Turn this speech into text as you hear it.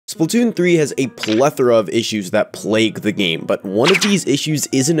Splatoon 3 has a plethora of issues that plague the game, but one of these issues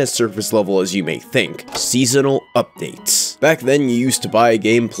isn't as surface level as you may think: seasonal updates. Back then, you used to buy a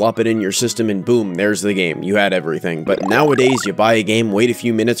game, plop it in your system, and boom, there's the game. You had everything. But nowadays, you buy a game, wait a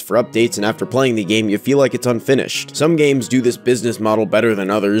few minutes for updates, and after playing the game, you feel like it's unfinished. Some games do this business model better than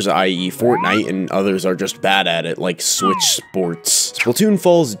others, i.e. Fortnite, and others are just bad at it, like Switch Sports. Splatoon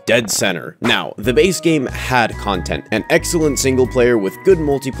falls dead center. Now, the base game had content, an excellent single player with good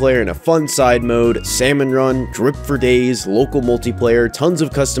multiplayer and a fun side mode, salmon run, drip for days, local multiplayer, tons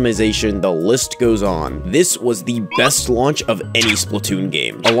of customization, the list goes on. This was the best launch of any Splatoon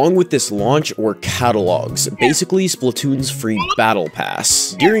game. Along with this launch were catalogs, basically Splatoon's free battle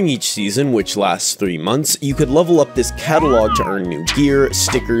pass. During each season, which lasts 3 months, you could level up this catalog to earn new gear,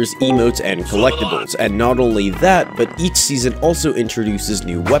 stickers, emotes, and collectibles. And not only that, but each season also introduces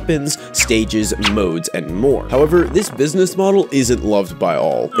new weapons, stages, modes, and more. However, this business model isn't loved by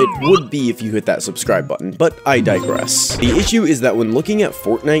all. It would be if you hit that subscribe button, but I digress. The issue is that when looking at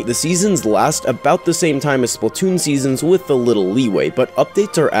Fortnite, the seasons last about the same time as Splatoon seasons with a little leeway, but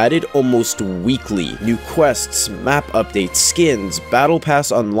updates are added almost weekly. New quests, map updates, skins, battle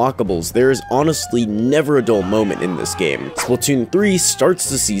pass unlockables. There is honestly never a dull moment in this game. Splatoon 3 starts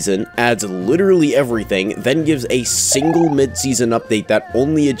the season, adds literally everything, then gives a single mid-season update that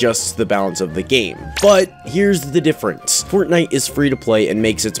only adjusts the balance of the game. But here's the difference. Fortnite is free to play and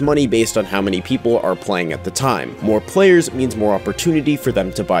makes its money based on how many people are playing at the time. More players means more opportunity for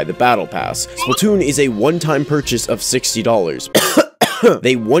them to buy the battle pass. Splatoon is a one-time purchase of $60.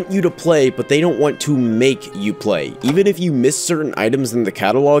 They want you to play, but they don't want to make you play. Even if you miss certain items in the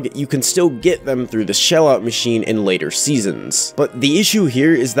catalog, you can still get them through the shellout machine in later seasons. But the issue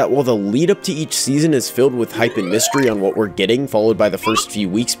here is that while the lead up to each season is filled with hype and mystery on what we're getting, followed by the first few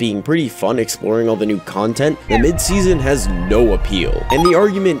weeks being pretty fun exploring all the new content, the mid-season has no appeal. And the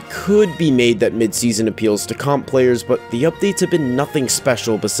argument could be made that mid-season appeals to comp players, but the updates have been nothing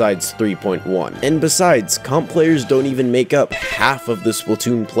special besides 3.1. And besides, comp players don't even make up half of the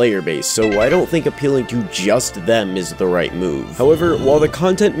Splatoon player base, so I don't think appealing to just them is the right move. However, while the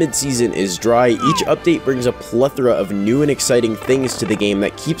content mid-season is dry, each update brings a plethora of new and exciting things to the game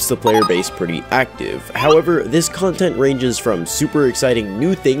that keeps the player base pretty active. However, this content ranges from super exciting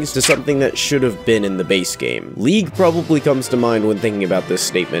new things to something that should have been in the base game. League probably comes to mind when thinking about this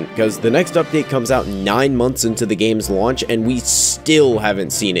statement, because the next update comes out 9 months into the game's launch and we still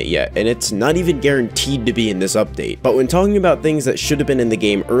haven't seen it yet, and it's not even guaranteed to be in this update. But when talking about things that should have been in the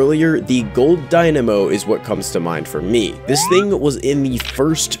game earlier, the gold dynamo is what comes to mind for me. This thing was in the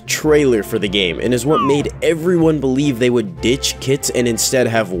first trailer for the game and is what made everyone believe they would ditch kits and instead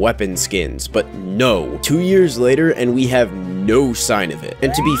have weapon skins, but no. 2 years later and we have no sign of it.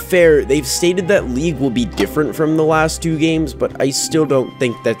 And to be fair, they've stated that League will be different from the last 2 games, but I still don't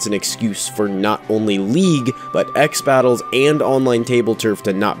think that's an excuse for not only League, but X Battles and Online Table Turf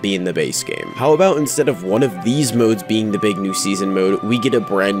to not be in the base game. How about instead of one of these modes being the big new season mode, we get a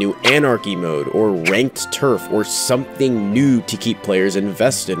brand new Anarchy mode, or Ranked Turf, or something new to keep players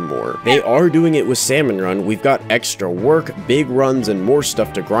invested more. They are doing it with Salmon Run. We've got extra work, big runs, and more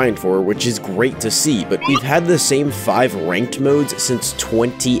stuff to grind for, which is great to see, but we've had the same 5 ranked modes since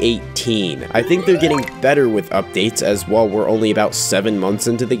 2018. I think they're getting better with updates, as while we're only about 7 months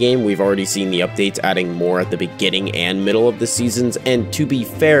into the game, we've already seen the updates adding more at the beginning and middle of the seasons, and to be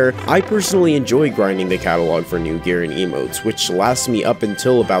fair, I personally enjoy grinding the catalog for new gear and emotes, which lasts me up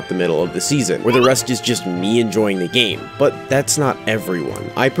until about the middle of the season, where the rest is just me enjoying the game. But that's not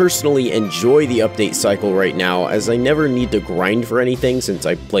everyone. I personally enjoy the update cycle right now, as I never need to grind for anything since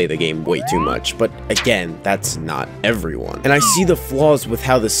I play the game way too much, but again, that's not everyone. And I see the flaws with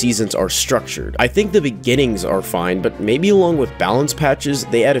how the seasons are structured. I think the beginnings are fine, but maybe along with balance patches,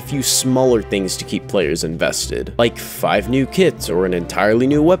 they add a few smaller things to keep players invested, like 5 new kits, or an entirely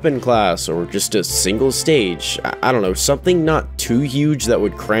new weapon class, or just a single stage. I don't know, something not too huge that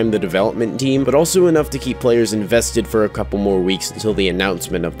would cram the development team, but also enough to keep players invested for a couple more weeks until the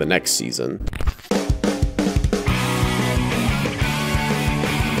announcement of the next season.